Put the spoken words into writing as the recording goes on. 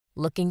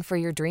Looking for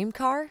your dream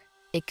car?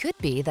 It could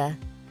be the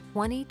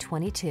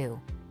 2022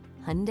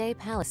 Hyundai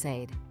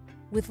Palisade.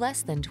 With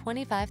less than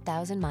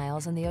 25,000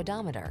 miles on the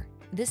odometer,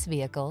 this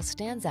vehicle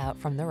stands out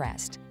from the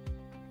rest.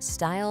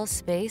 Style,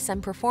 space,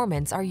 and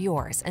performance are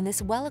yours in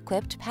this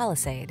well-equipped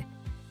Palisade.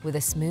 With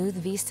a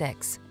smooth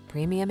V6,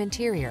 premium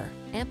interior,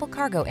 ample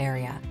cargo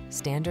area,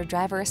 standard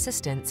driver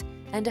assistance,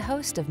 and a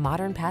host of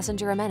modern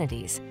passenger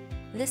amenities,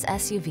 this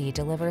SUV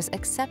delivers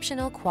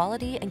exceptional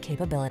quality and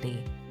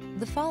capability.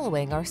 The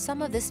following are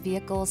some of this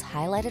vehicle's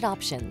highlighted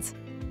options: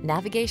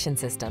 navigation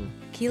system,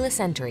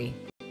 keyless entry,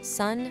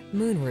 sun,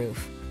 moonroof,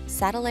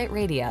 satellite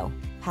radio,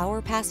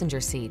 power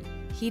passenger seat,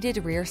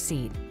 heated rear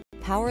seat,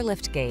 power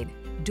liftgate,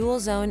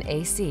 dual zone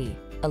AC,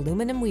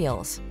 aluminum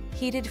wheels,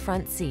 heated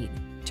front seat.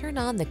 Turn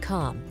on the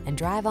calm and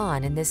drive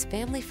on in this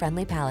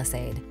family-friendly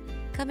Palisade.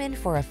 Come in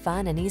for a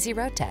fun and easy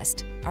road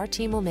test. Our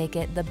team will make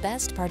it the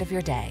best part of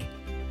your day.